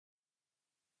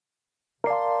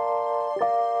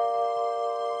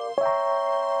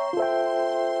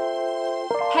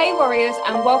Hey Warriors,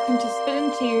 and welcome to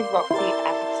Spilling Tea with Roxy,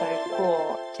 episode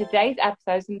 4. Today's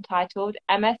episode is entitled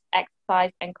MS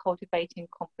Exercise and Cultivating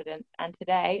Confidence, and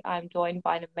today I'm joined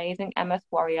by an amazing MS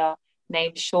warrior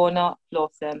named Shauna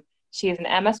Blossom. She is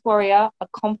an MS warrior, a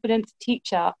confidence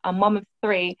teacher, a mum of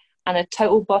 3, and a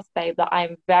total boss babe that I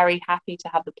am very happy to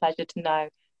have the pleasure to know.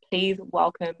 Please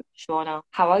welcome Shauna.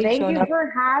 How are you, Shauna? Thank you for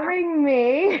having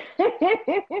me.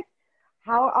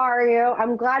 How are you?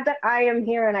 I'm glad that I am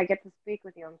here and I get to speak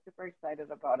with you. I'm super excited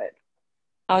about it.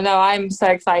 Oh no, I'm so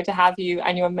excited to have you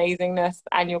and your amazingness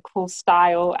and your cool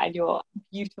style and your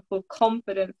beautiful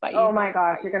confidence that you Oh my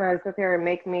gosh, you're gonna sit there and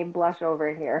make me blush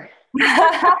over here.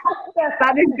 Yes,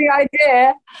 that is the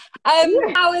idea.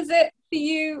 How is it for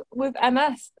you with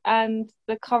MS and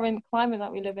the current climate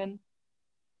that we live in?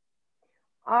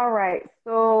 All right,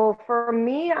 so for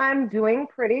me, I'm doing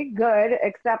pretty good,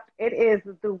 except it is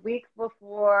the week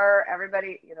before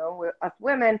everybody, us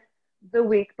women, the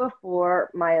week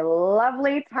before my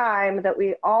lovely time that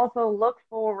we also look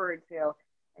forward to.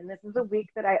 And this is a week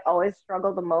that I always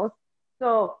struggle the most.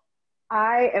 So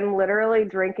I am literally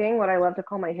drinking what I love to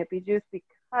call my hippie juice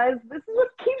because this is what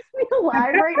keeps me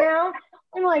alive right now.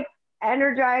 And like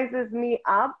energizes me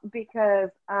up because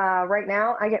right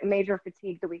now I get major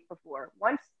fatigue the week before.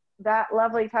 Once that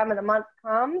lovely time of the month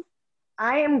comes,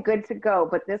 I am good to go.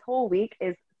 But this whole week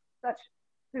is such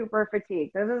super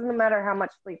fatigue. This doesn't matter how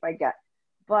much sleep I get,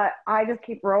 but I just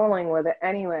keep rolling with it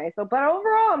anyway. So, but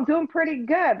overall, I'm doing pretty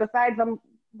good. Besides, I'm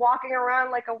walking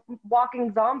around like a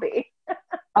walking zombie.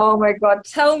 Oh my God,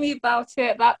 tell me about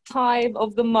it. That time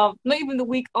of the month, not even the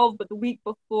week of, but the week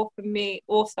before for me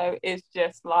also is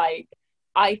just like,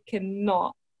 I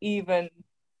cannot even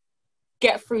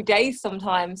get through days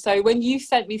sometimes. So when you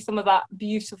sent me some of that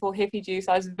beautiful hippie juice,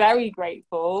 I was very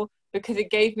grateful because it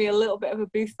gave me a little bit of a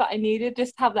boost that I needed,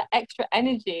 just to have the extra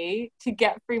energy to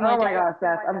get through my Oh my day. gosh,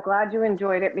 Beth, I'm glad you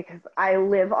enjoyed it because I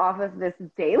live off of this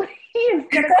daily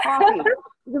instead of coffee.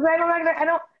 Because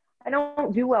I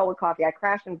don't do well with coffee. I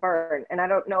crash and burn, and I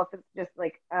don't know if it's just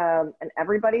like an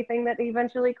everybody thing that they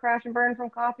eventually crash and burn from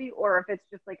coffee, or if it's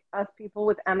just like us people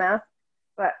with MS.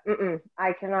 But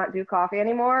I cannot do coffee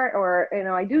anymore, or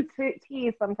I do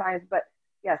tea sometimes. But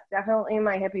yes, definitely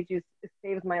my hippie juice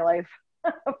saves my life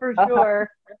for sure.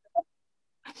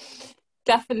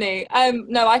 Definitely.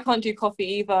 No, I can't do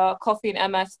coffee either. Coffee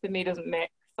and MS for me doesn't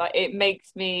mix. Like it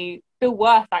makes me feel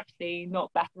worse actually,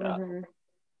 not better. Mm-hmm.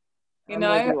 You I'm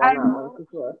know? with you on that one for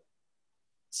sure.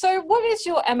 So what is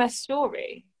your MS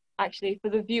story actually for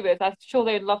the viewers? I'm sure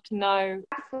they'd love to know.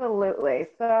 Absolutely.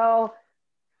 So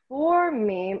for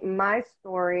me, my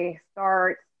story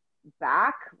starts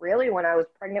back really when I was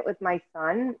pregnant with my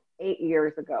son 8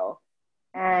 years ago.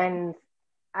 And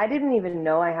I didn't even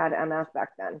know I had MS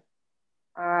back then.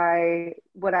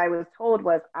 What I was told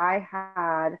was I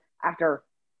had, after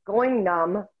going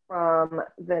numb from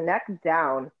the neck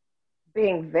down,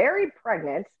 being very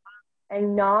pregnant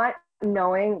and not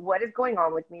knowing what is going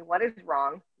on with me, what is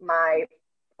wrong. My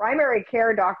primary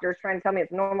care doctor is trying to tell me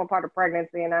it's a normal part of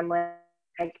pregnancy, and I'm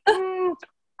like,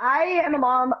 I am a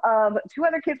mom of 2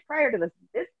 other kids prior to this.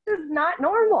 This is not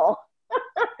normal.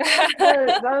 So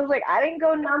I was like, I didn't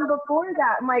go numb before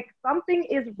that. I'm like, something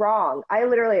is wrong.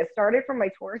 It started from my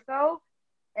torso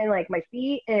and like my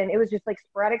feet, and it was just like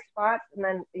sporadic spots. And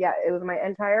then, yeah, it was my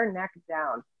entire neck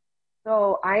down.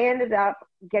 So I ended up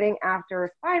getting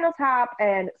after Spinal Tap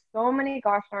and so many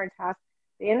gosh darn tests.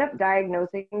 They ended up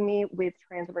diagnosing me with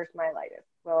transverse myelitis.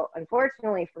 Well,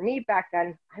 unfortunately for me back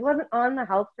then, I wasn't on the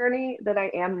health journey that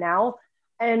I am now.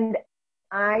 And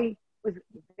I was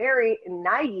very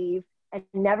naive and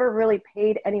never really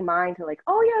paid any mind to like,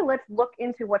 oh yeah, let's look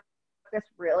into what this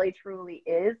really truly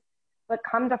is. But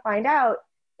come to find out,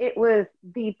 it was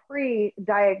the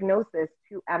pre-diagnosis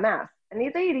to MS. And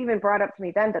they had even brought up to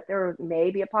me then that there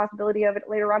may be a possibility of it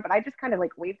later on, but I just kind of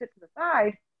like waved it to the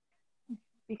side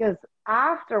because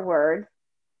afterwards,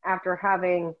 after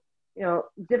having,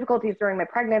 difficulties during my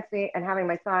pregnancy and having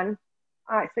my son,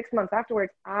 6 months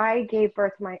afterwards, 6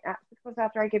 months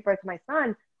after I gave birth to my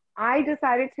son, I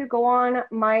decided to go on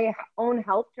my own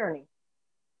health journey,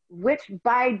 which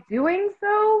by doing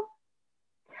so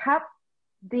kept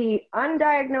the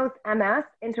undiagnosed MS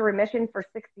into remission for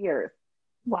 6 years.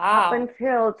 Wow. Up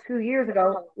until 2 years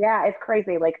ago. Yeah, it's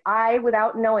crazy. Like I,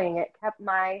 without knowing it, kept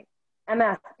my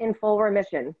MS in full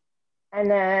remission. And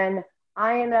then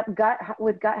I ended up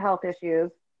with gut health issues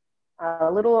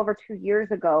a little over 2 years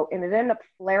ago, and it ended up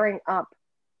flaring up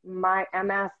my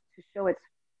MS to show its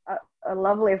a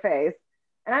lovely face.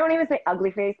 And I don't even say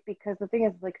ugly face because the thing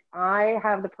is, like, I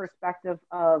have the perspective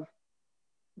of,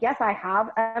 yes, I have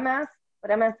MS,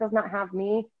 but MS does not have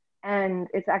me. And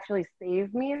it's actually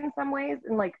saved me in some ways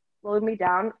and like slowed me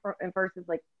down versus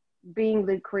like being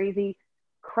the crazy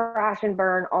crash and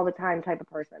burn all the time type of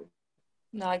person.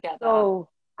 No, I get that. So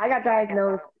I got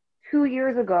diagnosed 2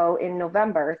 years ago in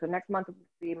November. So next month will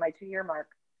be my 2 year mark.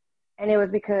 And it was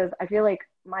because I feel like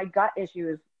my gut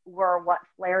issues were what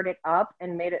flared it up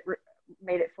and made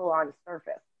it full on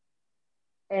surface.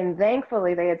 And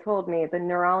thankfully, they had told me, the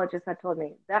neurologist had told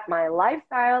me that my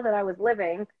lifestyle that I was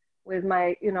living with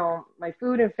my, my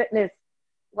food and fitness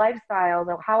lifestyle,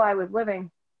 how I was living,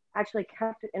 actually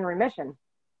kept it in remission.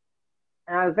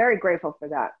 And I was very grateful for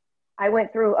that. I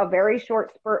went through a very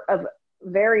short spurt of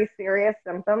very serious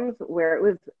symptoms where it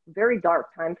was very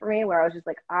dark time for me, where I was just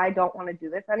like, I don't want to do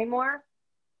this anymore.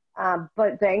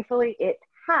 But thankfully, it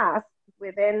passed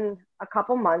within a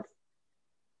couple months.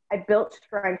 I built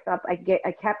strength up. I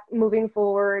kept moving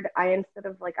forward. Instead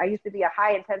of like, I used to be a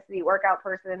high intensity workout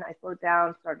person. I slowed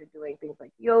down, started doing things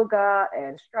like yoga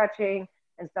and stretching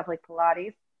and stuff like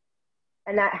Pilates.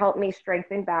 And that helped me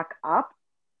strengthen back up.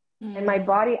 And my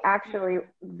body actually,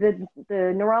 the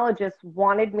neurologist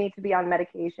wanted me to be on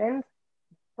medications,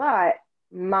 but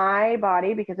my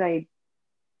body, because I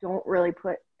don't really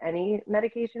put any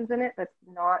medications in it that's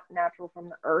not natural from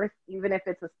the earth, even if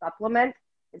it's a supplement,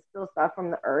 it's still stuff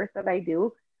from the earth that I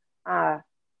do.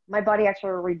 My body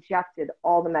actually rejected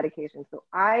all the medications. So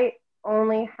I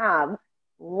only have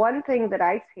one thing that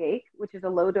I take, which is a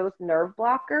low dose nerve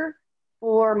blocker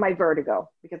for my vertigo,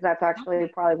 because that's actually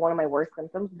probably one of my worst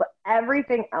symptoms. But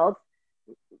everything else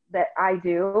that I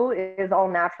do is all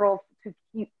natural to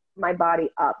keep my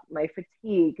body up, my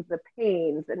fatigue, the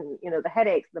pains, and the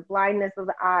headaches, the blindness of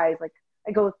the eyes. Like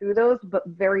I go through those, but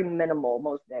very minimal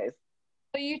most days.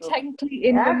 Are you So technically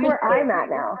in that's remission? where I'm at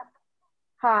now.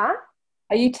 Huh?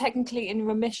 Are you technically in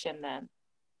remission then,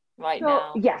 right So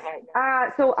now? yes.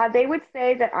 They would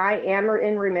say that I am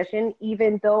in remission,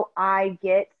 even though I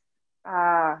get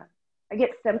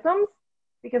symptoms,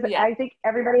 because Yeah. I think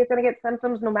everybody is going to get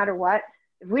symptoms no matter what.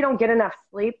 If we don't get enough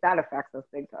sleep, that affects us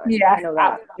big time. Yeah, I know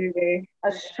that. absolutely.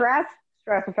 Stress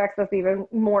affects us even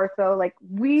more so. Like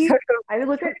I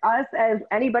look at us as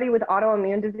anybody with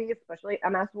autoimmune disease, especially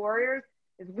MS warriors,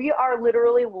 is we are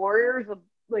literally warriors of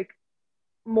like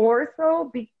more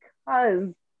so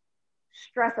because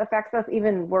stress affects us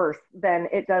even worse than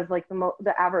it does like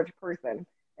the average person.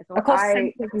 And so Across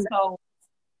sensitive soul.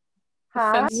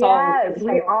 Soul. Yes,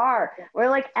 we are. We're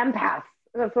like empaths.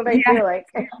 That's what I Yeah. feel like.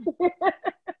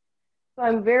 So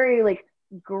I'm very like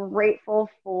grateful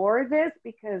for this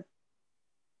because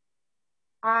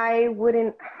I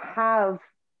wouldn't have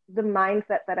the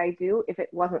mindset that I do if it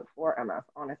wasn't for MS,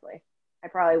 honestly. I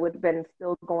probably would have been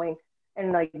still going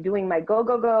and like doing my go,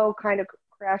 go, go kind of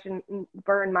crash and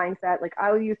burn mindset. Like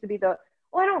I used to be I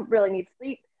don't really need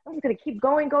sleep. I'm just going to keep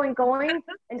going, going, going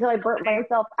until I burnt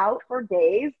myself out for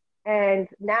days. And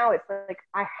now it's like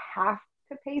I have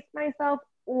to pace myself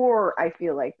or I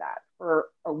feel like that for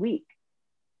a week.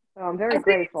 So I'm I very think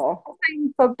it's grateful. the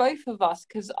same for both of us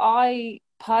because I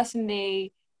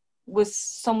personally was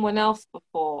someone else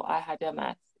before I had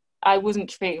MS. I wasn't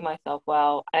treating myself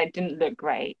well. I didn't look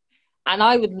great. And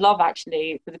I would love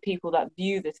actually for the people that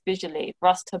view this visually for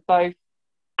us to both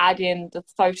add in the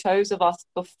photos of us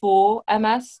before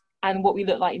MS and what we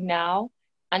look like now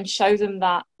and show them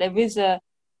that there is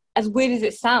as weird as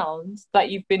it sounds, that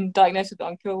you've been diagnosed with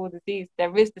incurable disease,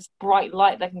 there is this bright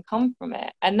light that can come from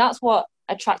it. And that's what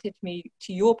attracted me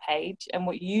to your page and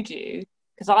what you do,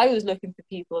 because I was looking for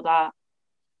people that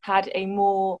had a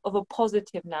more of a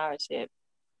positive narrative,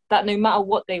 that no matter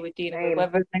what they were dealing with,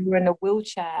 whether they were in a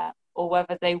wheelchair or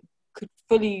whether they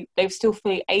were still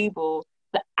fully able,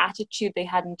 the attitude they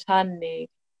had internally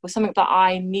was something that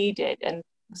I needed and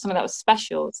something that was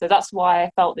special. So that's why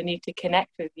I felt the need to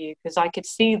connect with you, because I could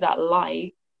see that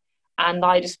light and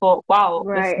I just thought, wow.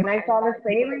 Right. And I saw the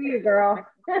same in you, girl.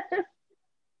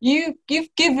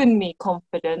 You've given me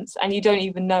confidence and you don't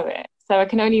even know it. So I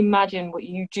can only imagine what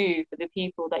you do for the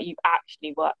people that you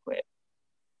actually work with.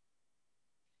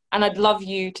 And I'd love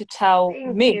you to tell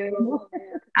me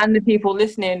and the people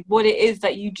listening what it is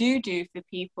that you do for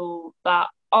people that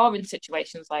are in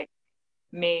situations like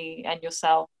me and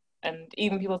yourself and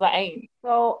even people that ain't.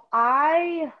 So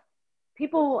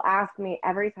people will ask me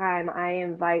every time I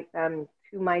invite them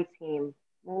to my team,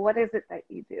 well, what is it that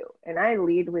you do? And I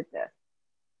lead with this.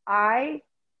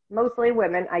 Mostly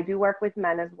women, I do work with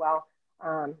men as well.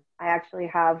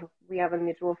 We have a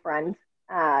mutual friend,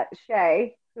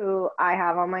 Shay, who I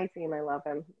have on my team. I love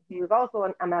him. He was also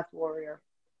an MS warrior.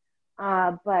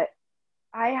 But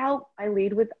I help,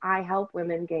 I help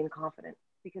women gain confidence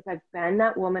because I've been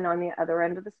that woman on the other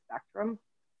end of the spectrum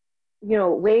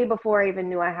way before I even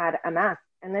knew I had MS.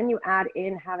 And then you add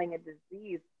in having a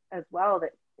disease as well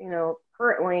that,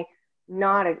 currently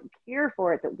not a cure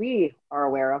for it that we are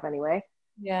aware of anyway.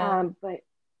 Yeah. But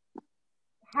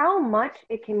how much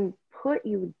it can put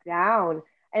you down.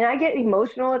 And I get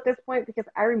emotional at this point because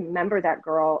I remember that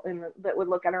girl that would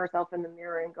look at herself in the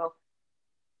mirror and go,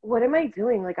 what am I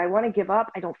doing? Like, I want to give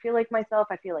up. I don't feel like myself.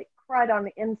 I feel like crud on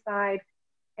the inside.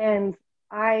 And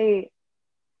I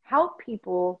help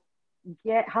people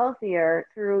get healthier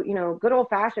through, good old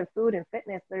fashioned food and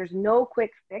fitness. There's no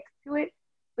quick fix to it,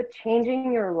 but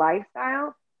changing your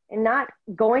lifestyle and not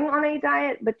going on a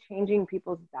diet, but changing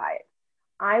people's diet.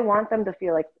 I want them to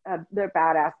feel like they're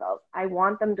badass selves. I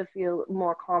want them to feel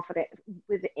more confident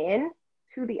within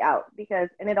to the out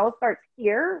and it all starts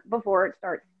here before it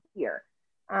starts here.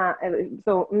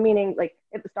 So meaning like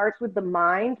it starts with the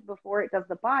mind before it does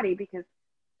the body, because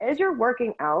as you're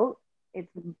working out, it's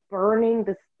burning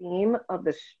the steam of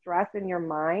the stress in your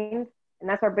mind. And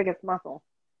that's our biggest muscle.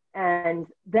 And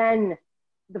then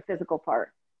the physical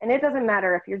part. And it doesn't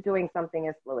matter if you're doing something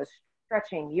as slow as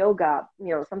stretching, yoga,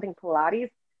 something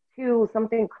Pilates, to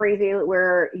something crazy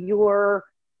where you're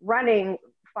running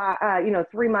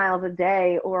 3 miles a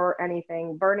day or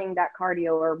anything, burning that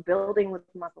cardio or building with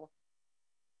muscle.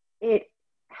 It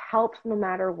helps no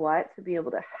matter what to be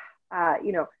able to,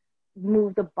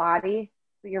 move the body.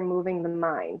 So you're moving the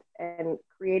mind and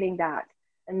creating that.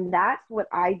 And that's what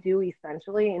I do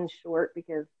essentially, in short,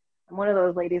 because I'm one of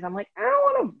those ladies. I'm like, I don't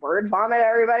want to word vomit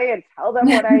everybody and tell them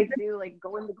what I do, like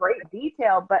go into great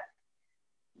detail. But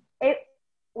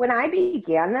when I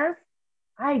began this,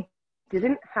 I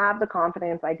didn't have the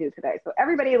confidence I do today. So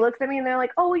everybody looks at me and they're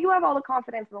like, oh, well, you have all the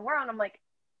confidence in the world. I'm like,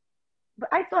 but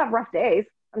I still have rough days.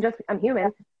 I'm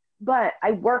human, but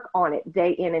I work on it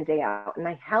day in and day out. And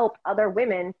I help other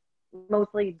women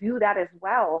mostly do that as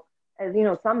well as,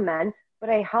 some men, but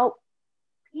I help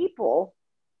people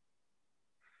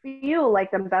feel like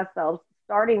their best selves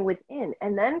starting within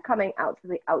and then coming out to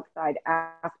the outside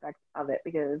aspects of it.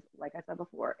 Because like I said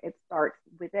before, it starts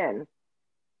within.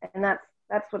 And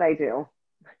that's what I do.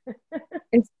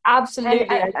 It's absolutely.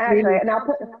 And I'll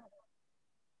put.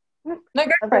 No,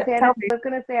 go for it. I was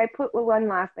going to say, I put one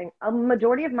last thing. A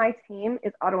majority of my team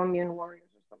is autoimmune warriors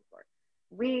of some sort.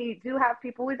 We do have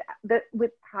people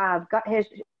with have gut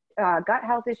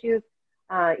health issues,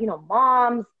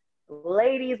 moms,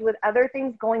 ladies with other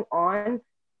things going on.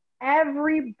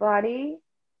 Everybody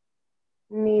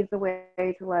needs a way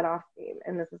to let off steam,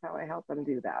 and this is how I help them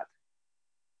do that.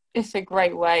 It's a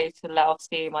great way to let off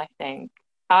steam, I think.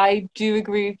 I do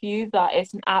agree with you that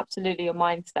it's absolutely a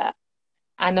mindset.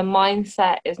 And a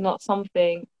mindset is not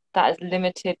something that is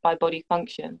limited by body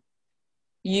function.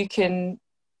 You can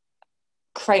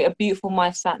create a beautiful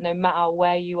mindset no matter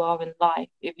where you are in life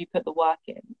if you put the work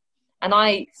in. And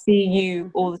I see you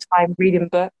all the time reading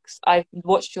books. I've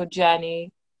watched your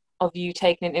journey of you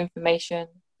taking in information,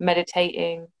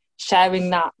 meditating,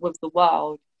 sharing that with the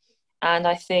world. And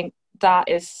I think that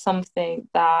is something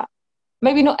that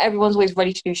maybe not everyone's always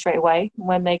ready to do straight away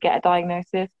when they get a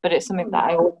diagnosis, but it's something that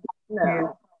I always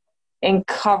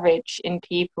encourage in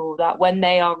people, that when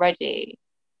they are ready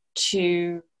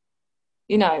to,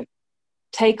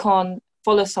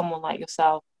 follow someone like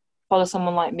yourself, follow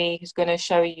someone like me who's going to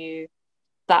show you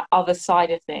that other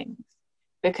side of things.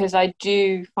 Because I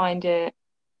do find it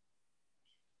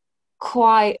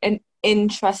quite an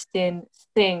interesting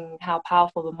thing how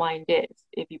powerful the mind is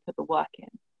if you put the work in.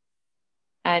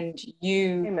 And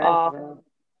you are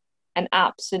an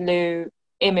absolute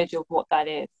image of what that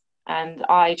is. And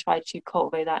I try to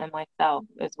cultivate that in myself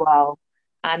as well.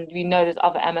 And we know there's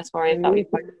other MS warriors that we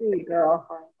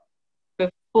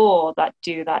before that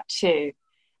do that too.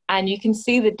 And you can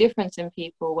see the difference in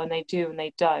people when they do and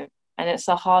they don't. And it's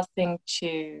a hard thing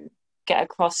to get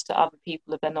across to other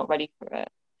people if they're not ready for it.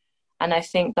 And I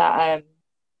think that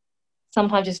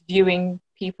sometimes just viewing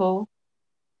people,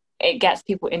 it gets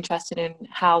people interested in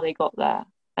how they got there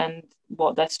and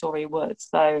what their story was.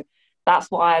 So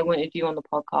that's why I wanted you on the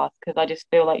podcast, because I just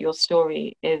feel like your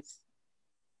story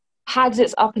has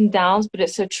its up and downs, but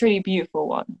it's a truly beautiful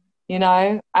one,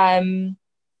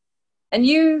 and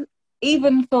you,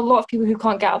 even for a lot of people who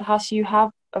can't get out of the house, you have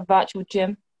a virtual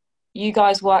gym. You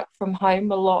guys work from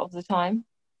home a lot of the time,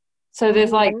 so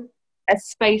there's like a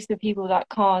space for people that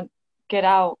can't get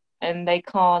out and they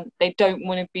don't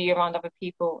want to be around other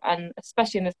people, and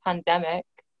especially in this pandemic.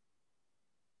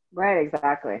 Right,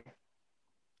 exactly.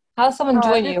 How does someone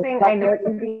join you? I know it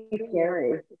can be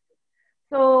scary.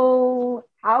 So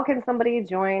how can somebody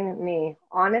join me?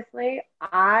 Honestly,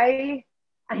 I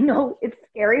know it's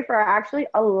scary for actually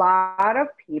a lot of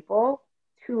people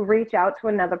to reach out to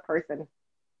another person.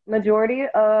 Majority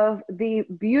of the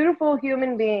beautiful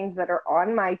human beings that are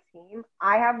on my team,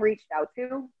 I have reached out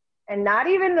to, and not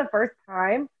even the first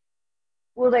time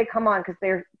will they come on because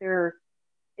they're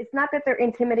it's not that they're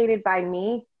intimidated by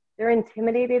me. They're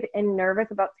intimidated and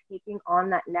nervous about taking on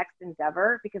that next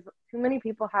endeavor because too many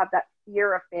people have that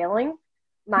fear of failing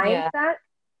Yeah. mindset.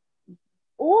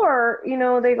 Or,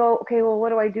 they go, okay, well, what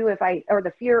do I do or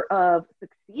the fear of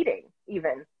succeeding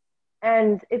even.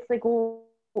 And it's like, well,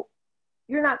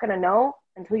 you're not going to know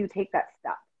until you take that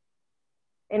step.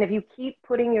 And if you keep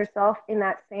putting yourself in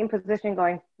that same position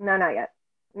going, no, not yet.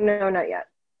 No, not yet.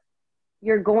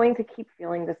 You're going to keep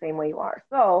feeling the same way you are.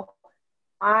 So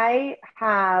I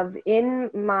have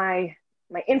in my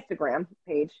Instagram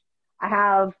page, I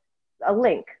have a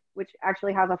link which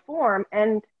actually has a form,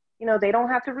 and they don't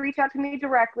have to reach out to me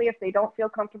directly if they don't feel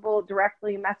comfortable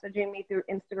directly messaging me through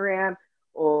Instagram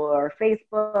or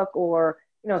Facebook, or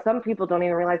some people don't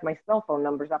even realize my cell phone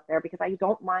number's up there because I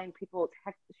don't mind people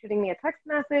shooting me a text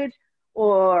message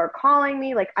or calling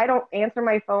me. Like, I don't answer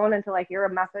my phone until I hear a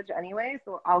message anyway,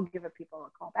 so I'll give people a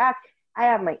call back. I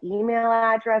have my email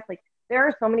address. Like, there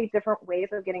are so many different ways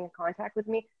of getting in contact with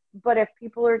me, but if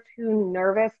people are too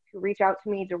nervous to reach out to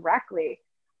me directly,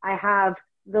 I have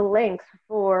the links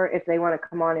for if they want to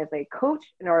come on as a coach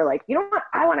or like, you know what,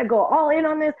 I want to go all in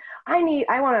on this. I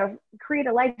want to create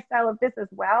a lifestyle of this as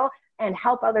well and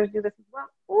help others do this as well.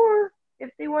 Or if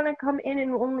they want to come in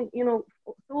and only,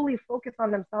 solely focus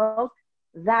on themselves,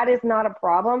 that is not a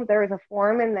problem. There is a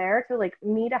form in there to like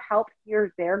me to help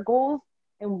hear their goals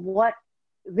and what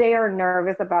they are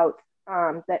nervous about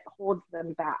that holds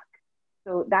them back.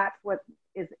 So that's what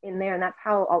is in there. And that's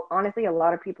how, honestly, a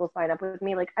lot of people sign up with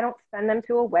me. Like, I don't send them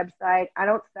to a website. I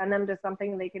don't send them to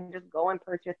something they can just go and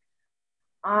purchase.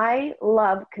 I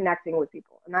love connecting with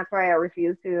people. And that's why I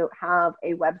refuse to have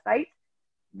a website,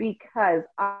 because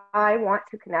I want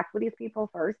to connect with these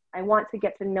people first. I want to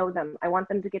get to know them. I want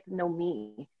them to get to know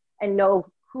me and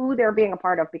know who they're being a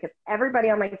part of, because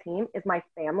everybody on my team is my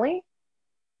family.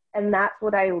 And that's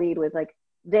what I lead with. Like,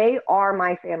 they are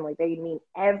my family. They mean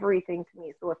everything to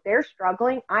me. So if they're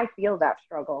struggling, I feel that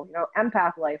struggle,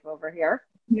 empath life over here.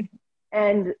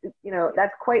 And,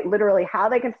 that's quite literally how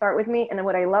they can start with me. And then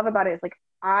what I love about it is like,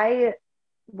 I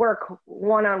work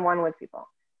one-on-one with people.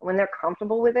 When they're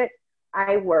comfortable with it,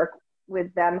 I work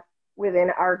with them within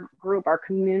our group, our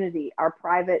community, our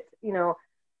private,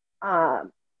 I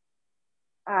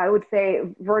would say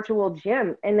virtual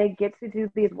gym. And they get to do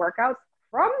these workouts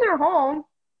from their home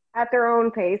at their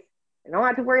own pace. They don't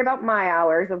have to worry about my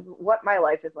hours of what my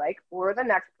life is like or the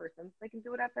next person's. They can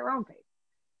do it at their own pace.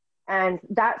 And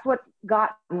that's what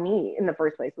got me in the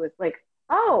first place, was like,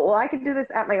 oh, well, I can do this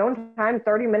at my own time,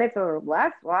 30 minutes or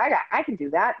less. Well, I can do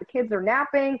that. The kids are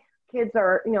napping. Kids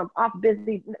are, off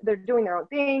busy. They're doing their own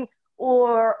thing.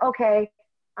 Or, okay,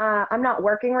 I'm not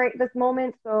working right this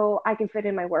moment, so I can fit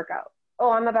in my workout.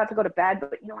 Oh, I'm about to go to bed,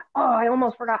 but you know what? Oh, I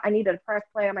almost forgot. I need to press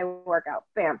play on my workout.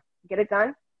 Bam, get it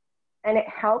done. And it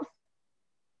helps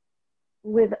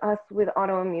with us with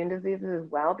autoimmune diseases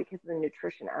as well, because the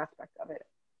nutrition aspect of it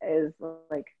is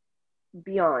like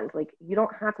beyond. Like, you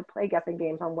don't have to play guessing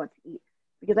games on what to eat.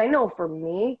 Because I know for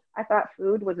me, I thought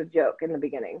food was a joke in the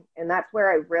beginning. And that's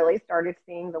where I really started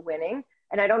seeing the winning.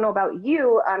 And I don't know about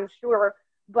you, I'm sure,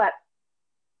 but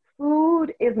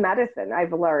food is medicine,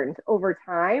 I've learned over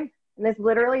time. And this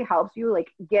literally helps you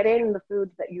like get in the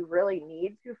foods that you really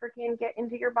need to freaking get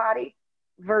into your body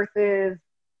versus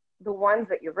the ones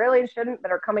that you really shouldn't,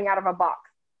 that are coming out of a box.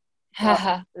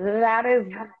 That is,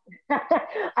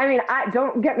 I mean, I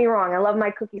don't get me wrong. I love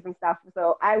my cookies and stuff,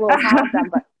 so I will have them,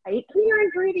 but I eat clear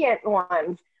ingredient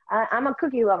ones. I'm a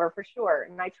cookie lover for sure.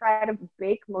 And I try to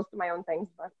bake most of my own things,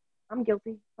 but I'm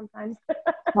guilty sometimes.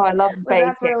 Oh, I love baking.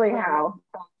 That's really how.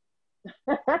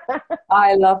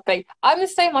 I love baking. I'm the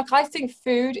same. Like, I think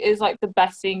food is like the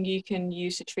best thing you can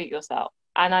use to treat yourself.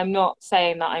 And I'm not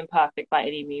saying that I'm perfect by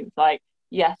any means. Like,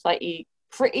 yes, I eat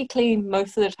pretty clean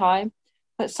most of the time,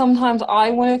 but sometimes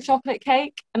I want a chocolate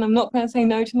cake, and I'm not going to say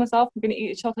no to myself. I'm going to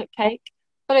eat a chocolate cake,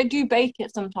 but I do bake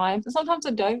it sometimes, and sometimes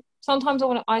I don't. Sometimes I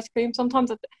want ice cream.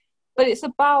 But it's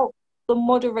about the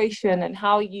moderation and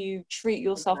how you treat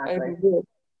yourself overall.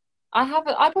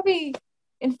 I probably,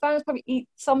 in fairness, probably eat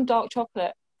some dark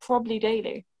chocolate probably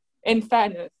daily, in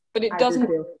fairness, but it doesn't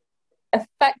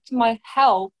affect my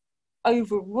health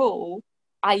overall.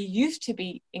 I used to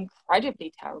be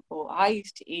incredibly terrible. I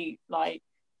used to eat like,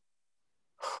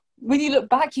 when you look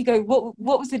back, you go, what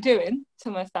was it doing to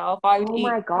myself? I would eat.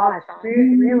 Oh my gosh,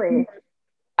 really?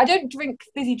 I don't drink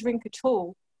fizzy drink at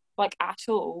all, like at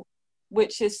all,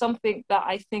 which is something that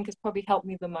I think has probably helped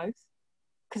me the most.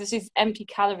 because it's these empty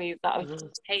calories that I was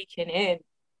just taking in.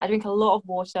 I drink a lot of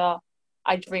water.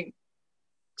 I drink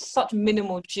such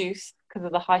minimal juice because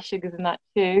of the high sugars in that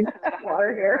too.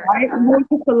 Water here. Right? Water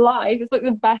for life. It's like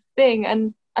the best thing.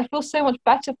 And I feel so much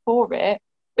better for it.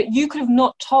 But you could have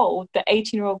not told the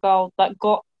 18-year-old girl that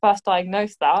got first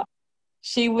diagnosed that.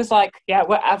 She was like, yeah,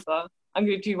 whatever. I'm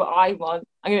going to do what I want.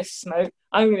 I'm going to smoke.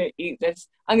 I'm going to eat this.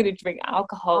 I'm going to drink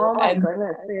alcohol. Oh my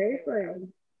goodness, seriously.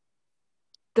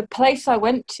 The place I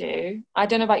went to, I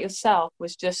don't know about yourself,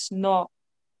 was just not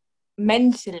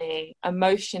mentally,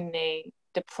 emotionally,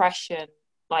 depression.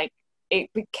 Like,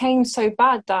 it became so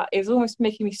bad that it was almost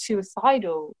making me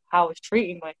suicidal how I was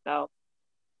treating myself,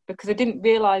 because I didn't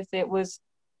realize it was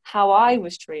how I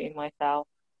was treating myself.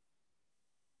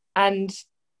 And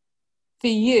for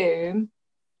you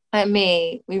and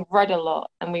me, we've read a lot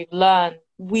and we've learned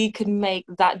we can make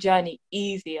that journey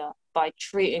easier by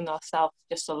treating ourselves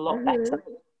just a lot better,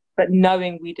 but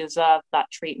knowing we deserve that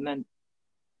treatment.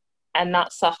 And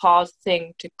that's a hard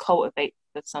thing to cultivate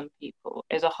for some people.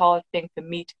 It's a hard thing for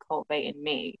me to cultivate in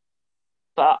me,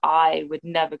 but I would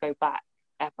never go back,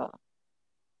 ever.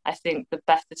 I think the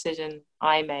best decision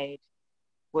I made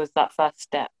was that first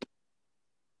step.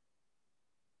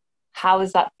 How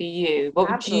is that for you? What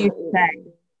would you say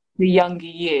to the younger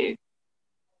you?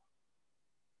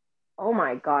 Oh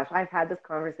my gosh, I've had this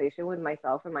conversation with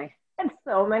myself in my head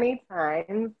so many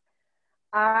times.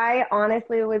 I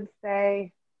honestly would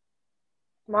say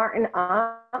smarten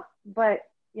up, but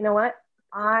you know what?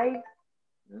 I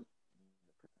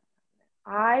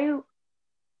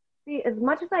see, as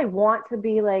much as I want to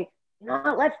be like, you know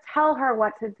what, let's tell her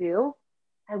what to do,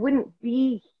 I wouldn't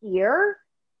be here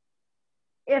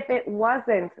if it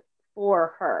wasn't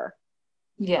for her.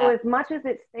 Yeah. So as much as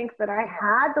it stinks that I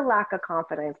had the lack of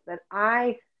confidence,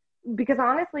 because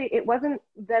honestly, it wasn't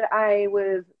that I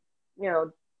was,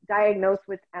 diagnosed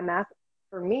with MS.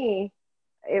 For me,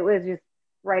 it was just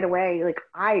right away, like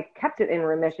I kept it in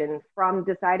remission from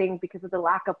deciding, because of the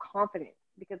lack of confidence,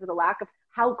 because of the lack of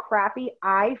how crappy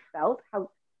I felt,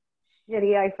 how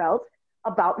shitty I felt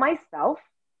about myself,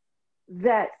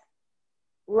 that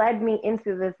led me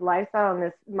into this lifestyle and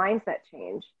this mindset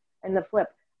change and the flip.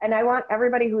 And I want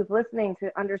everybody who's listening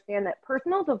to understand that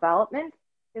personal development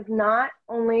is not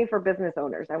only for business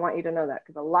owners. I want you to know that,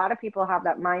 because a lot of people have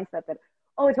that mindset that,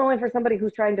 oh, it's only for somebody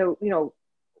who's trying to,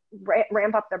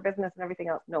 ramp up their business and everything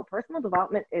else. No, personal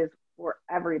development is for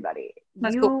everybody.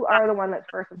 You are the one that's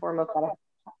first and foremost gotta,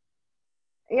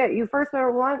 you're first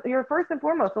and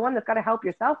foremost the one that's got to help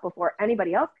yourself before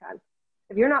anybody else can.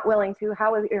 If you're not willing to,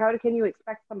 how can you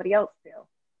expect somebody else to?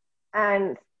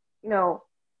 And,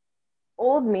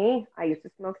 old me, I used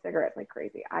to smoke cigarettes like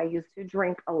crazy. I used to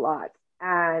drink a lot.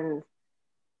 And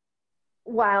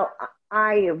while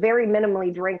I very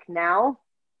minimally drink now,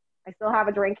 I still have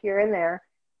a drink here and there.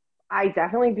 I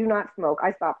definitely do not smoke.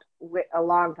 I stopped a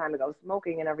long time ago,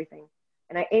 smoking and everything.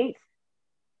 And I ate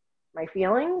my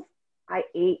feelings. I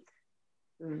ate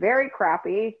very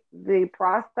crappy, the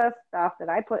processed stuff that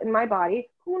I put in my body.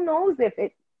 Who knows if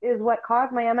it is what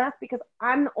caused my MS, because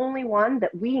I'm the only one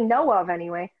that we know of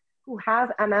anyway who has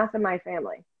MS in my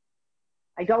family.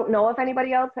 I don't know if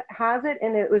anybody else has it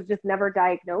and it was just never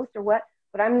diagnosed or what,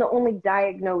 but I'm the only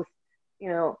diagnosed,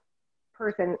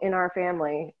 person in our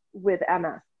family with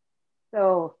MS.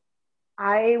 So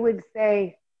I would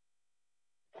say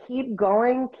keep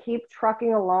going, keep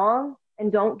trucking along,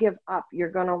 and don't give up. You're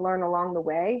going to learn along the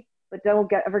way, but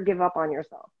don't ever give up on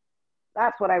yourself.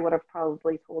 That's what I would have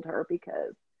probably told her,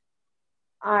 because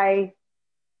I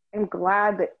am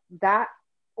glad that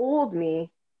old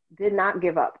me did not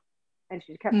give up, and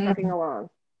she kept trucking along.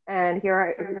 And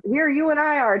here you and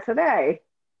I are today.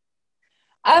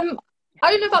 I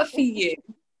don't know about for you,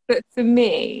 but for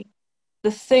me,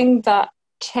 the thing that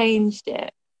changed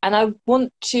it, and I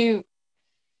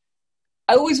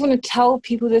always want to tell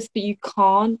people this, but you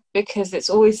can't, because it's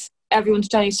always, everyone's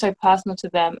journey is so personal to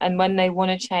them. And when they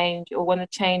want to change, or when the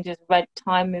change is ready,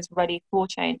 time is ready for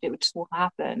change, it would just will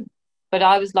happen. But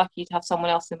I was lucky to have someone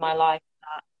else in my life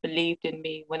that believed in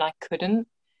me when I couldn't.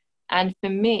 And for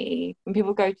me, when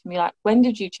people go to me like, when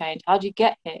did you change? How did you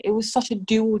get here? It was such a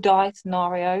do or die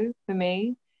scenario for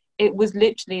me. It was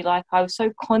literally like I was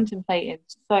so contemplating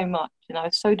so much, and I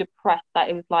was so depressed that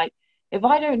it was like, if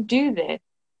I don't do this,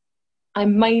 I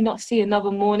may not see another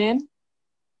morning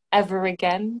ever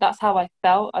again. That's how I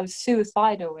felt. I was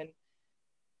suicidal, and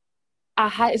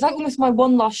it's like almost my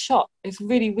one last shot. It's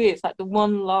really weird. It's like the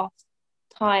one last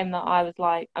time that I was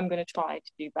like, I'm going to try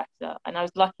to do better. And I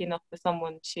was lucky enough for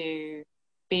someone to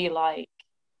be like,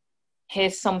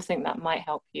 here's something that might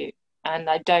help you. And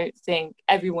I don't think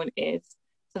everyone is.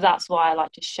 So that's why I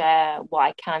like to share what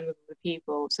I can with other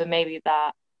people. So maybe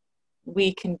that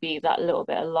we can be that little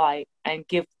bit of light and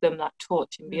give them that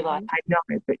torch and be like, Mm-hmm. I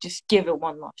know, but just give it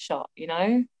one last shot, you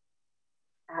know?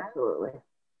 Absolutely.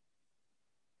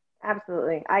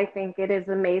 Absolutely. I think it is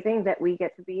amazing that we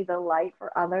get to be the light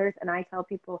for others. And I tell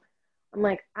people, I'm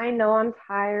like, I know I'm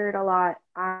tired a lot.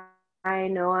 I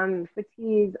know I'm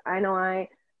fatigued. I know I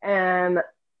am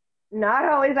not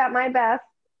always at my best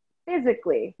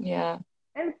physically Yeah.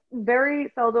 and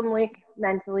very seldom like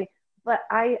mentally. But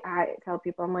I tell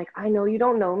people, I'm like, I know you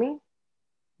don't know me,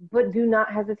 but do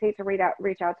not hesitate to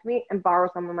reach out to me and borrow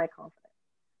some of my confidence.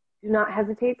 Do not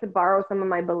hesitate to borrow some of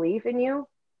my belief in you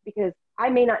because I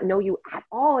may not know you at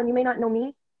all and you may not know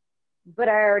me, but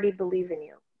I already believe in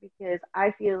you because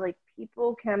I feel like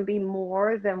people can be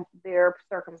more than their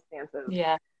circumstances.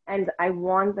 Yeah. And I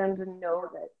want them to know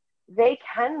that they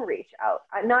can reach out.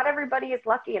 Not everybody is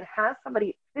lucky and has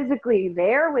somebody physically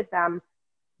there with them,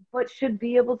 but should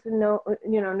be able to know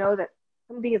that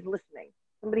somebody is listening.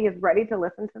 Somebody is ready to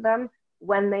listen to them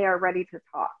when they are ready to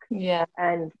talk. Yeah.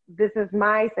 And this is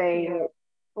my saying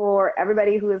for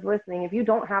everybody who is listening. If you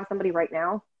don't have somebody right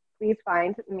now, please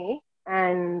find me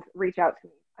and reach out to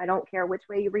me. I don't care which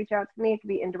way you reach out to me. It could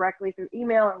be indirectly through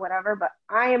email or whatever, but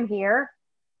I am here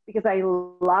because I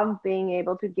love being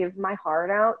able to give my heart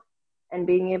out and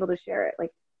being able to share it.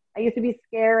 Like I used to be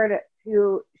scared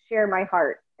to share my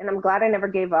heart, and I'm glad I never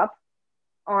gave up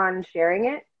on sharing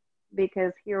it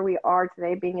because here we are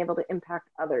today being able to impact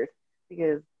others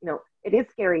because it is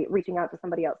scary reaching out to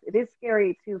somebody else. It is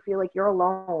scary to feel like you're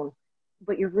alone,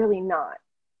 but you're really not.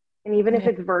 And even if Yeah.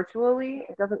 it's virtually,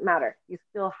 it doesn't matter. You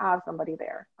still have somebody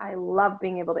there. I love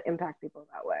being able to impact people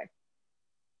that way.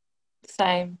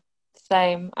 Same.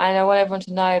 Same. And I want everyone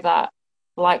to know that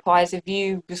likewise, if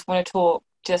you just want to talk,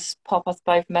 just pop us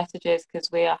both messages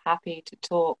because we are happy to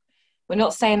talk. We're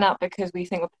not saying that because we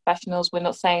think we're professionals. We're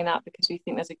not saying that because we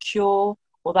think there's a cure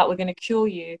or that we're going to cure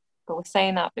you, but we're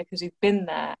saying that because we've been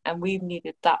there and we've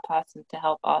needed that person to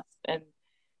help us. And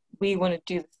we want to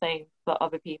do the same for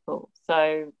other people.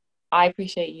 So I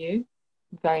appreciate you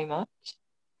very much.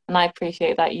 And I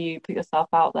appreciate that you put yourself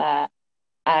out there,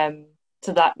 um,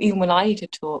 so that even when I need to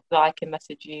talk, that I can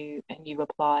message you and you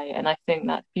reply. And I think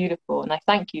that's beautiful. And I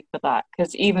thank you for that.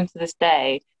 Because even to this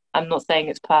day, I'm not saying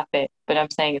it's perfect, but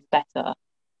I'm saying it's better.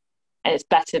 And it's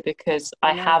better because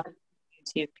I Yeah, have a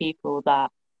community of people that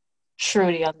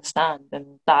truly understand,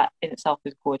 and that in itself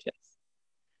is gorgeous.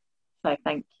 So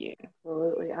thank you.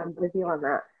 absolutely. I'm with you on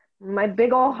that. My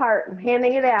big old heart, I'm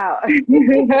handing it out.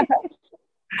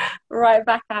 Right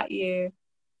back at you.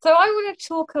 So I want to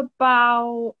talk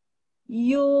about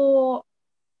your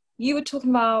you were talking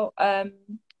about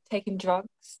taking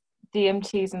drugs,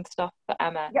 DMTs and stuff for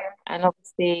MS, Yep. and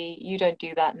obviously you don't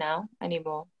do that now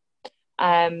anymore.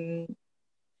 Um,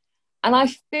 and I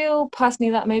feel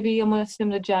personally that maybe I'm on a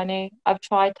similar journey. I've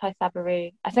tried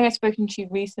Tysabri. I think I've spoken to you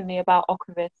recently about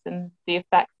Ocrevus and the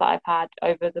effects that I've had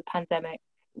over the pandemic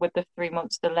with the 3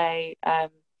 months delay. And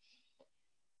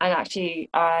actually,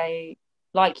 I,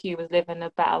 like you, was living a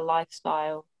better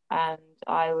lifestyle and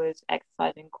I was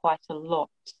exercising quite a lot.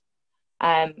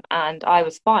 And I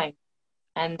was fine.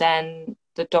 And then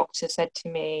the doctor said to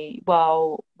me,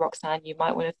 well, Roxanne, you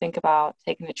might want to think about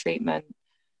taking the treatment.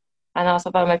 And I was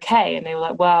like, I'm okay. And they were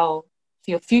like, well,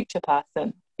 for your future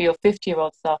person, for your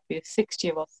 50-year-old self, for your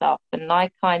 60-year-old self. And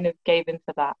I kind of gave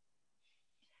into that.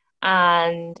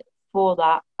 And for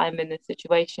that, I'm in a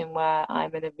situation where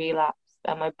I'm in a relapse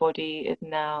and my body is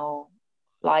now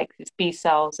like its B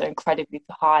cells are incredibly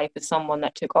high for someone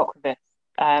that took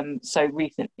Ocrevus so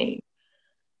recently.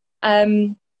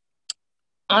 Um,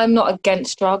 I'm not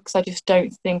against drugs. I just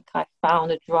don't think I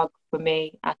found a drug for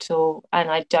me at all. And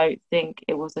I don't think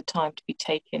it was the time to be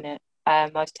taking it. I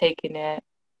was taking it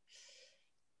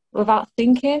without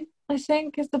thinking, I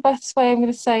think is the best way I'm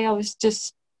going to say. I was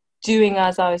just doing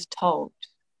as I was told,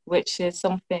 which is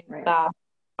something Right. that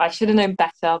I should have known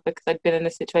better because I'd been in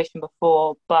this situation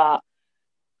before, but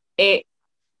it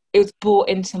it was brought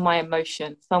into my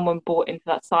emotion. Someone brought into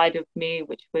that side of me,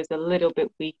 which was a little bit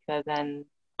weaker than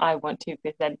I want to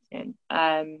present in.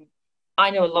 I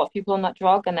know a lot of people on that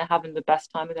drug and they're having the best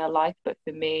time of their life, but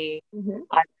for me, Mm-hmm.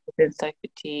 I've been so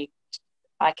fatigued.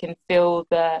 I can feel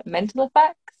the mental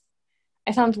effects.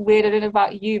 It sounds weird, I don't know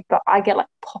about you, but I get like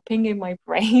popping in my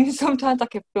brain. Sometimes I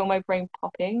can feel my brain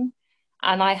popping.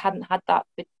 And I hadn't had that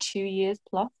for 2 years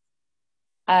plus.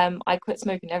 I quit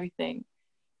smoking everything.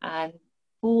 And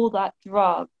for that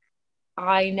drug,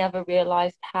 I never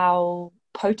realized how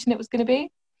potent it was going to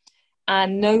be.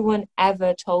 And no one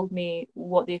ever told me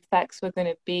what the effects were going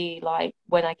to be like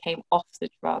when I came off the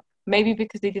drug. maybe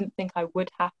because they didn't think I would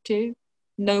have to.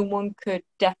 No one could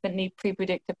definitely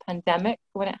pre-predict a pandemic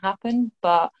when it happened,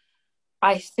 but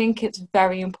I think it's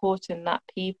very important that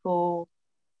people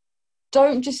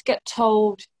don't just get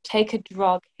told, take a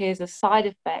drug, here's a side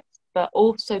effect, but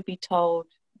also be told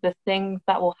the things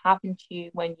that will happen to you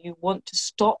when you want to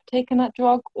stop taking that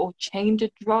drug or change a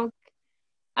drug.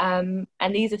 And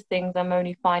these are things I'm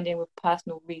only finding with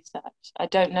personal research. I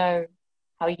don't know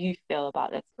how you feel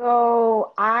about this.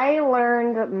 So I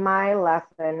learned my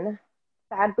lesson,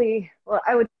 sadly, well,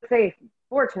 I would say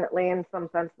fortunately in some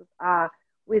senses,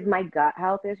 with my gut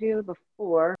health issue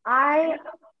before. I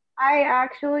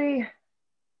actually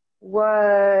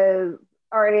was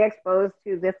already exposed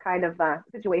to this kind of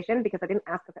situation because I didn't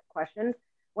ask the questions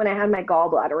when I had my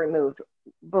gallbladder removed.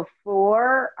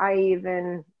 Before I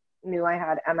even knew I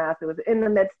had MS, it was in the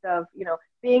midst of,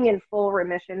 being in full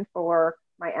remission for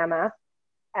my MS.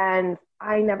 And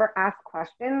I never asked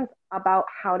questions about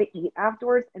how to eat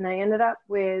afterwards. And I ended up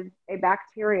with a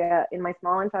bacteria in my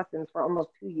small intestines for almost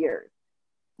 2 years.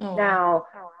 Oh, Now,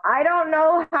 I don't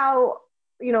know how,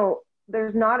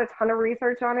 there's not a ton of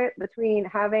research on it between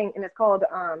having, and it's called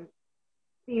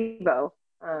SIBO,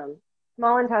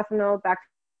 small intestinal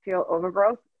bacterial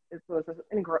overgrowth. So it's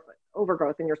an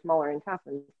overgrowth in your smaller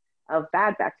intestines of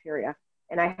bad bacteria.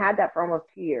 And I had that for almost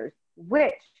 2 years,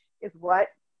 which is what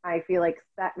I feel like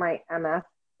set my MS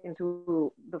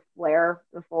into the flare,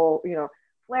 the full,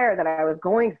 flare that I was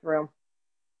going through.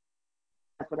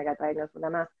 That's when I got diagnosed with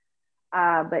MS.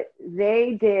 But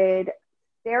they did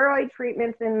steroid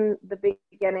treatments in the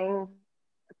beginning.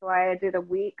 So I did a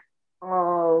week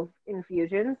of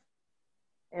infusions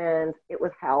and it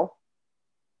was hell.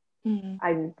 mm.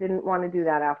 I didn't want to do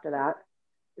that after that.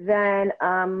 Then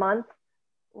a month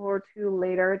or two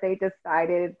later, they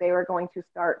decided they were going to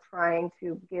start trying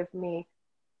to give me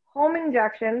home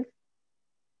injections.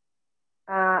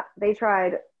 They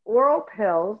tried oral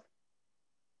pills,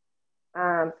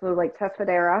 so like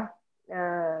Tecfidera.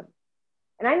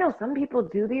 And I know some people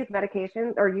do these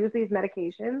medications or use these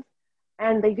medications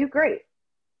and they do great.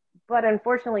 But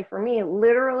unfortunately for me,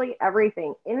 literally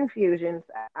everything, infusions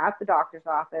at the doctor's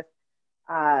office,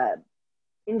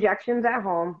 injections at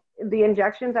home. The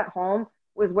injections at home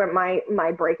was where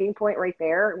my breaking point right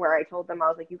there, where I told them, I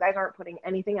was like, you guys aren't putting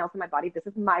anything else in my body. This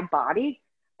is my body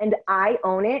and I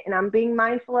own it and I'm being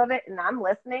mindful of it and I'm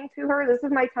listening to her. This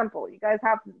is my temple. You guys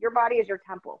have, your body is your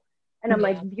temple. And I'm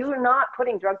like, you're not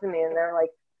putting drugs in me. And they're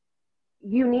like,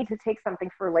 you need to take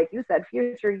something for, like you said,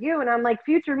 future you. And I'm like,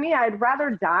 future me, I'd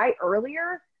rather die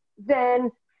earlier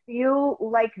than feel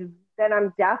like that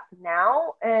I'm deaf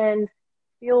now and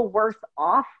feel worse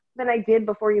off than I did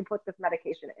before you put this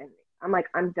medication in me. I'm like,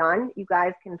 I'm done. You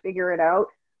guys can figure it out.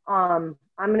 I'm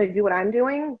going to do what I'm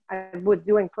doing. I was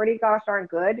doing pretty gosh darn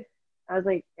good. I was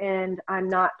like, and I'm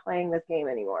not playing this game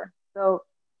anymore. So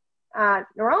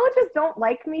neurologists don't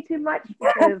like me too much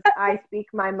because I speak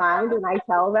my mind and I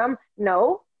tell them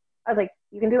no. I was like,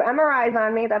 you can do MRIs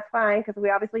on me, that's fine, because we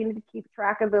obviously need to keep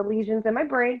track of the lesions in my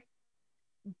brain.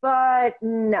 But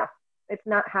no, it's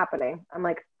not happening. I'm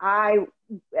like, I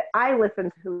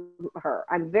listen to her.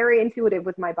 I'm very intuitive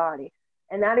with my body.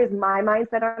 And that is my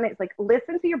mindset on it. It's like,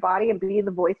 listen to your body and be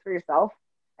the voice for yourself.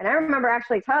 And I remember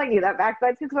actually telling you that back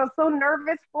then too, because I was so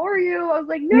nervous for you. I was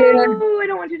like, no, I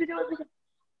don't want you to do it. Because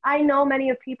I know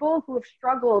many of people who have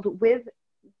struggled with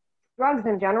drugs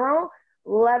in general,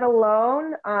 let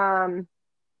alone the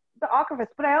Ocrevus.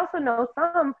 But I also know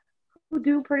some who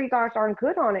do pretty gosh darn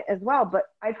good on it as well. But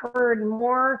I've heard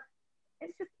more,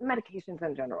 it's just medications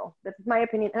in general. That's my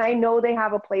opinion. And I know they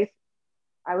have a place.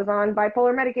 I was on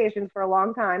bipolar medications for a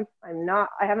long time. I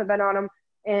haven't been on them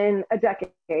in a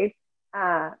decade.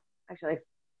 Actually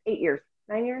 8 years,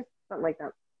 9 years, something like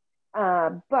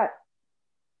that. But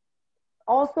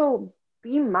also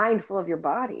be mindful of your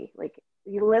body. Like,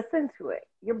 you listen to it.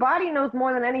 Your body knows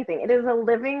more than anything.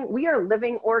 We are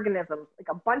living organisms, like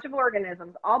a bunch of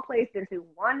organisms all placed into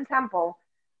one temple,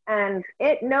 and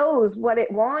it knows what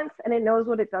it wants and it knows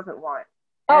what it doesn't want.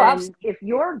 Oh, and absolutely. If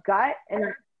your gut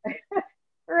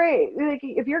right, like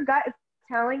if your gut is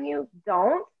telling you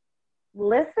don't,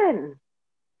 listen,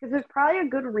 because there's probably a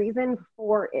good reason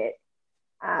for it.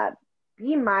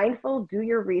 Be mindful, do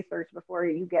your research before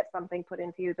you get something put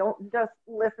into you. Don't just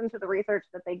listen to the research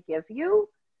that they give you,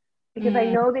 because I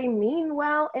know they mean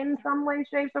well in some way,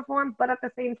 shape, or form, but at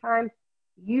the same time,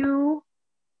 you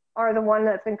are the one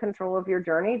that's in control of your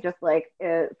journey, just like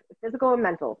physical and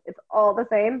mental. It's all the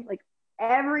same. Like,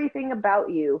 everything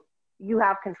about you, you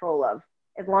have control of,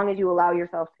 as long as you allow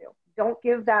yourself to. Don't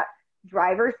give that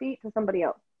driver's seat to somebody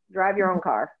else. Drive your own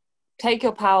car. Take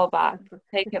your power back.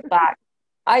 Take it back.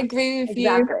 I agree with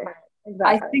you. I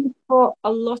Exactly. think for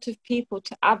a lot of people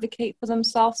to advocate for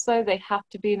themselves, though, they have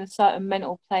to be in a certain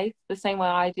mental place, the same way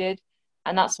I did.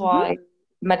 And that's Hmm. why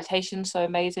meditation's so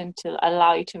amazing, to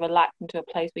allow you to relax into a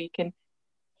place where you can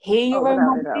hear Oh, your own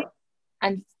without a body doubt.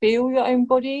 and feel your own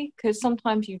body, because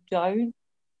sometimes you don't.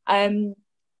 Um,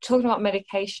 Talking about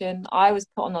medication, I was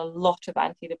put on a lot of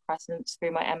antidepressants through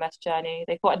my MS journey.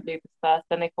 They thought I'd lupus first,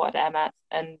 then they thought I'd MS,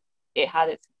 and it had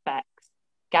its effects.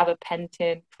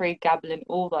 Gabapentin, pregabalin,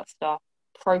 all that stuff,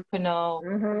 propanol,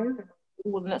 Hmm.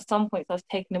 all. And at some points, I was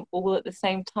taking them all at the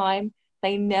same time.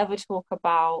 They never talk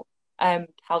about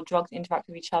how drugs interact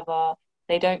with each other.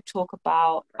 They don't talk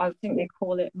about, I think they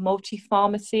call it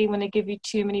multi-pharmacy when they give you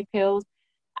too many pills.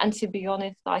 And to be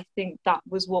honest, I think that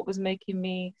was what was making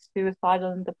me suicidal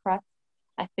and depressed.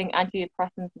 I think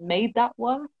antidepressants made that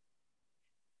worse,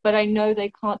 but I know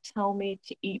they can't tell me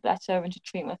to eat better and to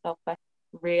treat myself better,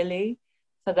 really.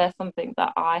 So there's something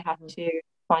that I have to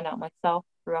find out myself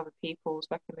through other people's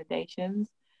recommendations.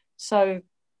 So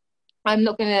I'm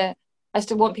not gonna, I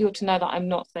still want people to know that I'm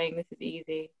not saying this is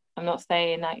easy. I'm not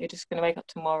saying that you're just gonna wake up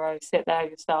tomorrow, sit there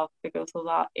yourself, figure all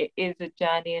that. It is a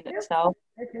journey in Yep. itself.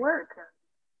 It's work.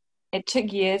 It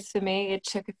took years for me. It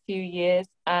took a few years,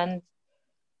 and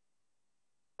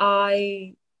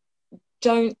I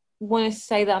don't want to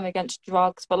say that I'm against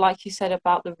drugs, but like you said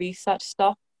about the research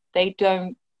stuff, they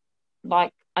don't,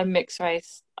 like, I'm mixed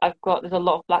race. There's a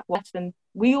lot of black West, and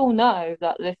we all know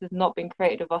that this has not been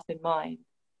created with us in mind.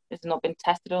 It's not been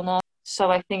tested on us.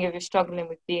 So I think if you're struggling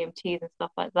with DMTs and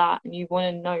stuff like that, and you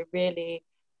want to know really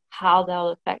how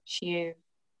they'll affect you,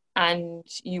 and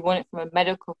you want it from a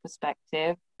medical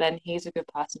perspective, then he's a good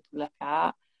person to look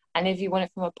at. And if you want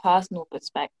it from a personal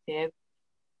perspective,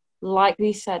 like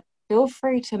we said, feel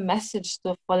free to message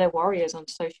the Follow Warriors on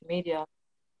social media.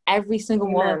 Every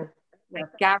single one of them, Amen. I Yes.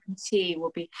 guarantee,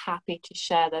 will be happy to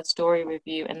share their story with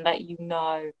you and let you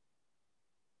know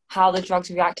how the drugs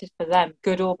reacted for them,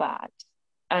 good or bad.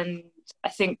 And I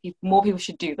think more people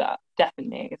should do that,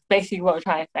 definitely. It's basically what I'm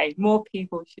trying to say. More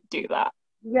people should do that.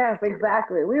 Yes,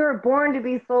 exactly. We were born to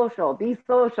be social. Be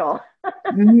social.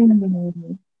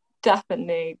 Mm.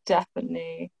 Definitely,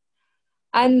 definitely.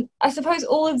 And I suppose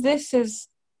all of this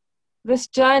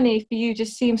journey for you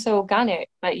just seems so organic,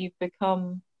 that you've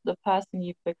become the person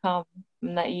you've become,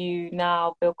 and that you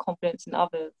now build confidence in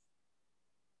others,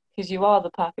 because you are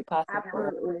the perfect person for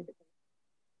it. Absolutely.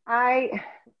 I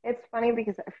it's funny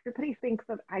because everybody thinks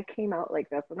that I came out like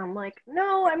this, and I'm like,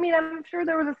 no, I mean, I'm sure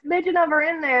there was a smidgen of her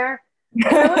in there,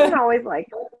 but I wasn't always like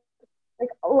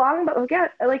long, but again,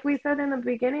 like we said in the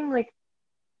beginning, like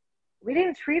we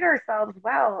didn't treat ourselves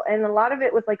well. And a lot of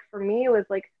it was like, for me, it was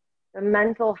like the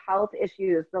mental health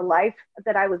issues, the life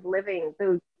that I was living,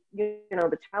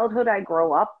 the childhood I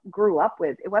grew up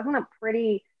with. It wasn't a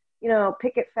pretty,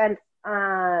 picket fence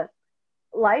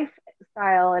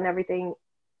lifestyle and everything.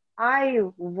 I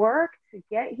worked to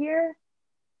get here,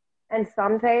 and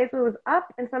some days it was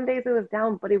up and some days it was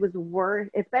down, but it was worth,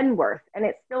 it's been worth, and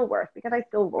it's still worth, because I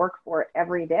still work for it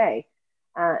every day.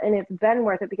 And it's been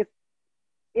worth it, because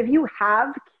if you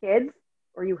have kids,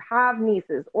 or you have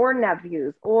nieces or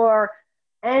nephews or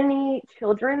any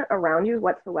children around you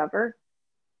whatsoever,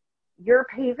 you're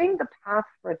paving the path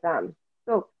for them.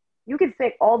 So you could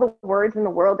say all the words in the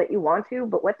world that you want to,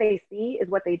 but what they see is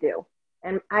what they do.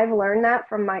 And I've learned that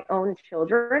from my own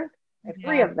children. I have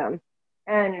three Yeah. of them.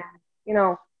 And, you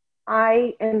know,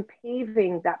 I am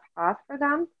paving that path for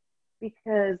them,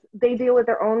 because they deal with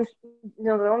their own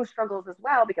struggles as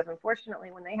well. Because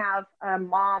unfortunately, when they have a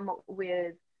mom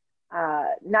with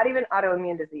not even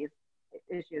autoimmune disease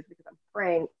issues, because I'm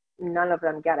praying none of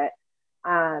them get it,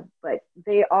 but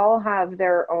they all have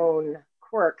their own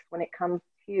quirks when it comes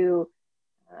to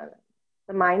uh,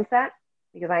 the mindset,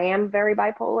 because I am very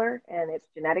bipolar and it's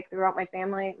genetic throughout my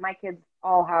family. My kids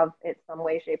all have it some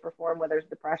way, shape, or form, whether it's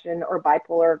depression or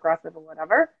bipolar, aggressive, or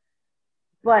whatever.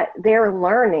 But they're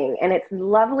learning, and it's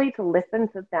lovely to listen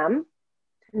to them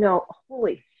to know,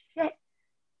 holy shit,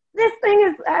 this thing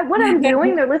is what I'm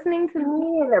doing. They're listening to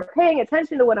me and they're paying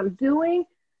attention to what I'm doing,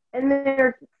 and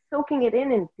they're soaking it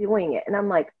in and doing it. And I'm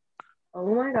like,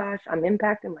 oh my gosh, I'm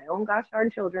impacting my own gosh darn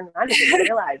children. I didn't even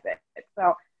realize it.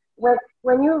 So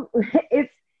when you,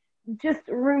 it's just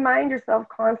remind yourself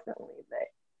constantly that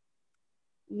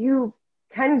you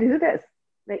can do this,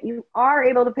 that you are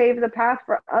able to pave the path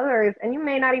for others, and you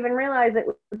may not even realize it,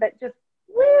 that just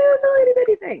little itty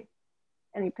bitty thing,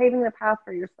 and you're paving the path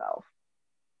for yourself.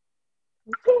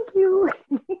 Thank you.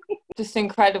 Just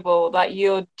incredible that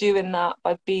you're doing that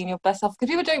by being your best self.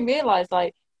 Because people don't realize,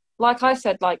 like I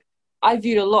said, like I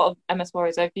viewed a lot of MS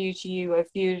Warriors. I viewed you. I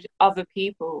viewed other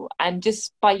people, and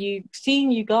just by you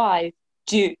seeing you guys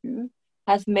do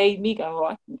has made me go, oh,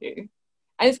 I can do.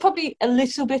 And it's probably a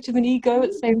little bit of an ego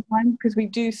at the same time, because we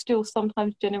do still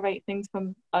sometimes generate things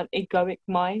from an egoic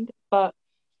mind, but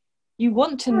you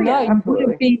want to know, yeah, you want to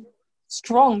absolutely. be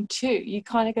strong too. You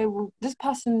kind of go, well, this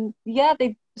person, yeah,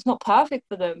 it's not perfect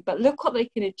for them, but look what they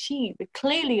can achieve. But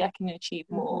clearly I can achieve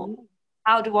more. Mm-hmm.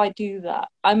 How do I do that?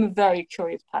 I'm a very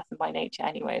curious person by nature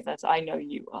anyways, as I know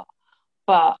you are.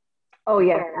 But Oh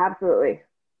yeah, absolutely.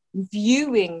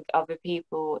 viewing other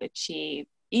people achieve,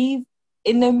 even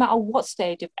in no matter what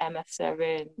stage of MS they're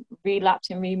in,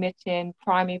 relapsing, remitting,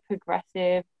 primary,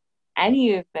 progressive,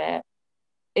 any of it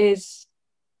is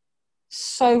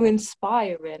so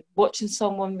inspiring. Watching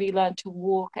someone relearn to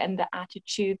walk and the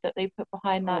attitude that they put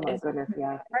behind Oh that my is goodness,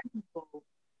 yeah. incredible.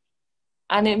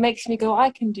 And it makes me go, I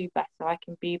can do better, I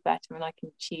can be better, and I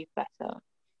can achieve better.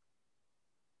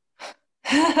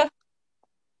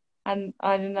 And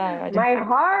I don't know. My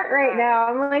heart right now.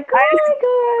 I'm like,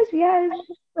 oh my gosh,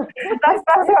 yes. That's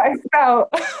what I felt.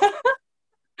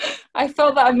 I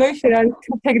felt that emotion. I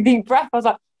took a deep breath. I was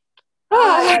like,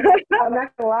 ah. I'm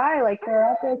not gonna lie, like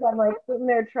therapist, I'm like sitting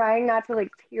there trying not to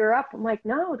like tear up. I'm like,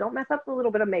 no, don't mess up the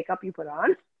little bit of makeup you put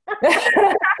on.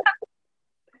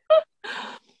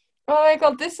 Oh my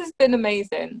God, this has been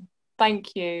amazing.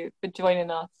 Thank you for joining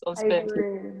us on I Spin. agree.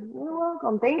 You're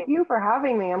welcome. Thank you for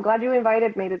having me. I'm glad you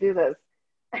invited me to do this.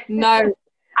 No,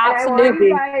 And I want you absolutely.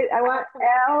 guys, I want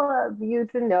all of you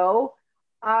to know,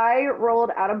 I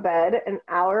rolled out of bed an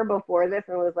hour before this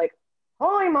and was like,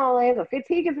 holy moly, the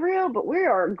fatigue is real, but we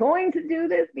are going to do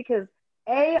this because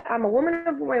A, I'm a woman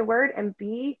of my word, and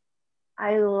B,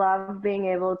 I love being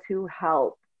able to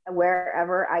help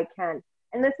wherever I can.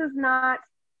 And this is not,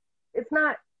 it's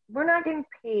not, we're not getting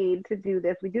paid to do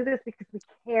this. We do this because we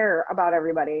care about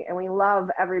everybody and we love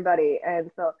everybody.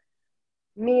 And so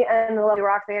me and the lovely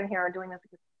Roxanne here are doing this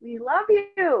because we love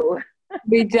you.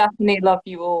 We definitely love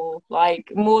you all,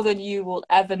 like more than you will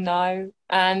ever know.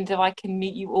 And if I can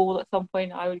meet you all at some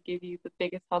point, I would give you the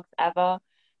biggest hugs ever.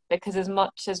 Because as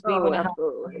much as we want Oh, to help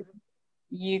absolutely.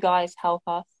 you guys help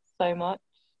us so much.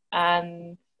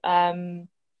 And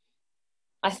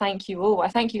I thank you all. I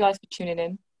thank you guys for tuning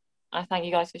in. I thank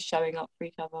you guys for showing up for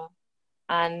each other.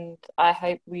 And I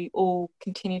hope we all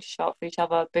continue to show up for each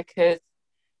other, because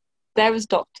there is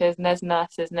doctors and there's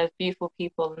nurses and there's beautiful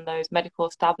people in those medical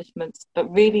establishments, but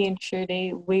really and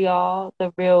truly, we are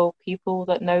the real people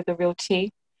that know the real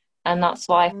tea. And that's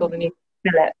why I feel the need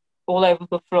to fill it all over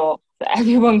the floor so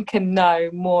everyone can know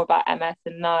more about MS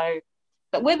and know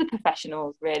that we're the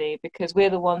professionals, really, because we're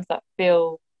the ones that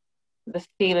feel the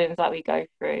feelings that we go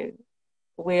through.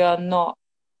 We are not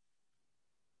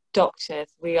doctors,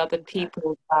 we are the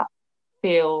people that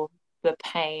feel the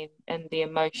pain and the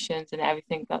emotions and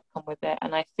everything that come with it.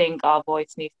 And I think our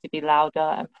voice needs to be louder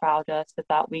and prouder so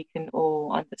that we can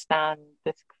all understand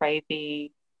this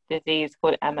crazy disease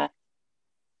called MS.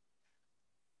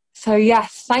 So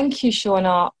yes, thank you,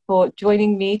 Shauna, for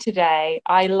joining me today.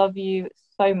 I love you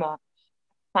so much.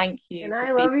 Thank you And for I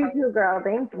being love you too, girl.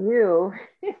 Thank you.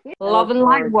 I love look and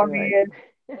light forward to warriors.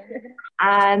 it.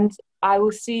 And I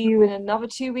will see you in another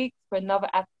 2 weeks for another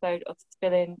episode of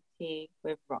Spilling Tea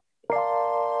with Roxy.